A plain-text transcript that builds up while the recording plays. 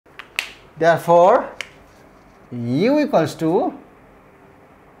Therefore, u equals to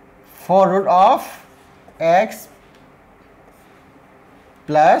 4 root of x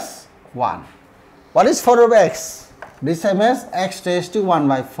plus 1. What is 4 root of x? This same as x raised to 1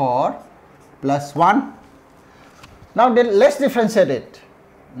 by 4 plus 1. Now let's differentiate it.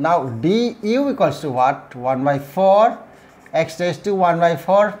 Now du equals to what? 1 by 4 x raised to 1 by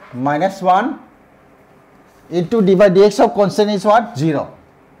 4 minus 1 into d by dx of constant is what? 0.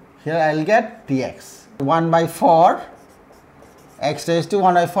 Here I will get dx. 1 by 4 x raised to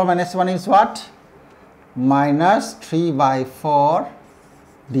 1 by 4 minus 1 is what? Minus 3 by 4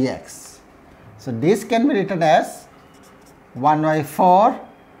 dx. So this can be written as 1 by 4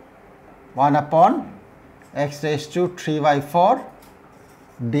 1 upon x raised to 3 by 4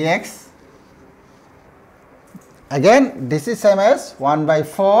 dx. Again this is same as 1 by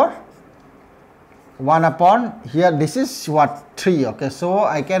 4 1 upon, here this is what? 3. Okay, so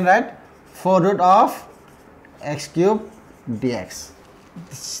I can write 4 root of x cube dx.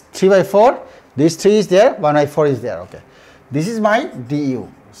 This 3 by 4, this 3 is there, 1 by 4 is there. Okay, this is my du.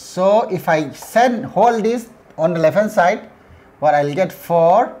 So if I hold this on the left hand side, what I will get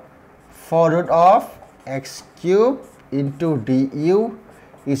 4 root of x cube into du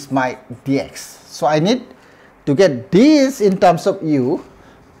is my dx. So I need to get this in terms of u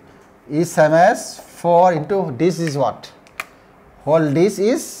is same as 4 into this is what? Whole this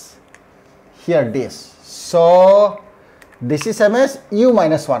is here this. So this is same as u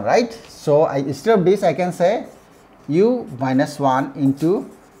minus 1, right? So instead of this I can say u minus 1 into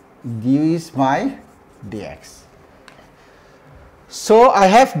du is my dx. So I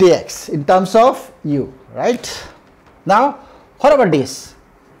have dx in terms of u, right? Now what about this?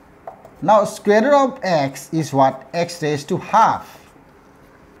 Now square root of x is what? X raised to half.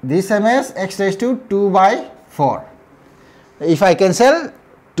 This same as x raised to 2 by 4. If I cancel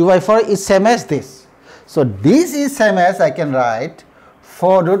 2 by 4 is same as this. So this is same as I can write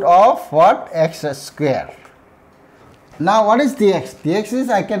 4 root of what? X square. Now what is dx? Dx is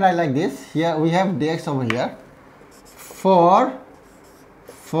I can write like this. Here we have dx over here. 4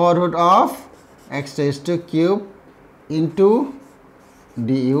 root of x raised to cube into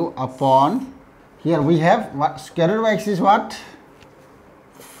du upon, here we have what? Square root of x is what?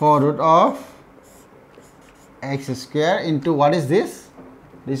 4 root of x square into what is this?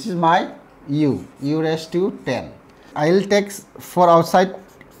 This is my u raised to 10. I will take 4 outside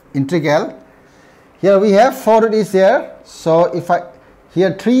integral. Here we have 4 root is there. So if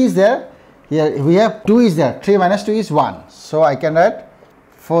here 3 is there, here we have 2 is there. 3 minus 2 is 1. So I can write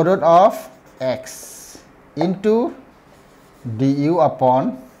 4 root of x into du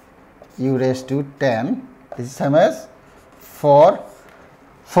upon u raised to 10. This is same as 4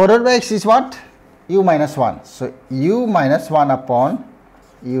 root of x is what? U minus 1. So u minus 1 upon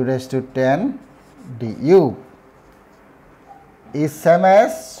u raised to 10 du is same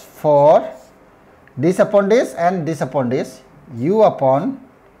as 4 this upon this and this upon this, u upon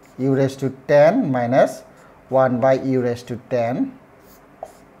u raised to 10 minus 1 by u raised to 10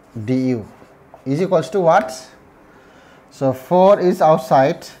 du is equals to what? So 4 is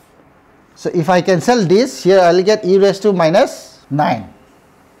outside. So if I cancel this, here I will get u raised to minus 9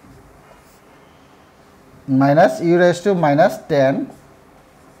 minus u raised to minus 10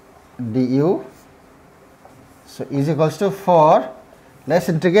 du. So is equals to 4. Let's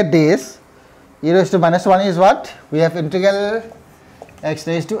integrate this. U raised to minus 1 is what? We have integral x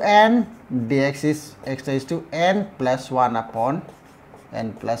raised to n, dx is x raised to n plus 1 upon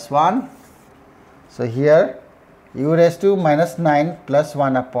n plus 1. So here u raised to minus 9 plus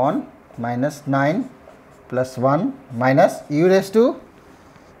 1 upon minus 9 plus 1 minus u raised to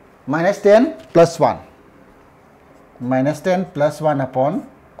minus 10 plus 1 minus 10 plus 1 upon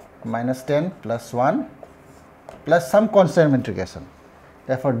minus 10 plus 1 plus some constant integration.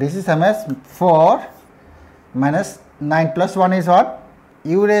 Therefore, this is same as 4 minus 9 plus 1 is what?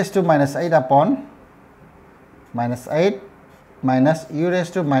 U raised to minus 8 upon minus 8 minus u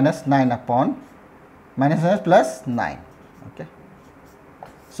raised to minus 9 upon minus 9 plus 9. Okay.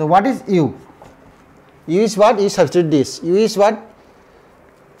 So what is u? U is what? You substitute this. U is what?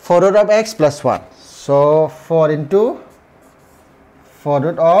 4 root of x plus 1. So 4 into 4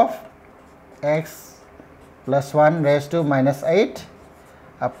 root of x plus 1 raised to minus 8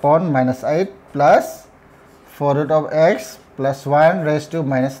 upon minus 8 plus 4 root of x plus 1 raised to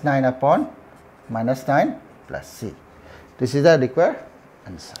minus 9 upon minus 9 plus c. This is the required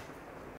answer.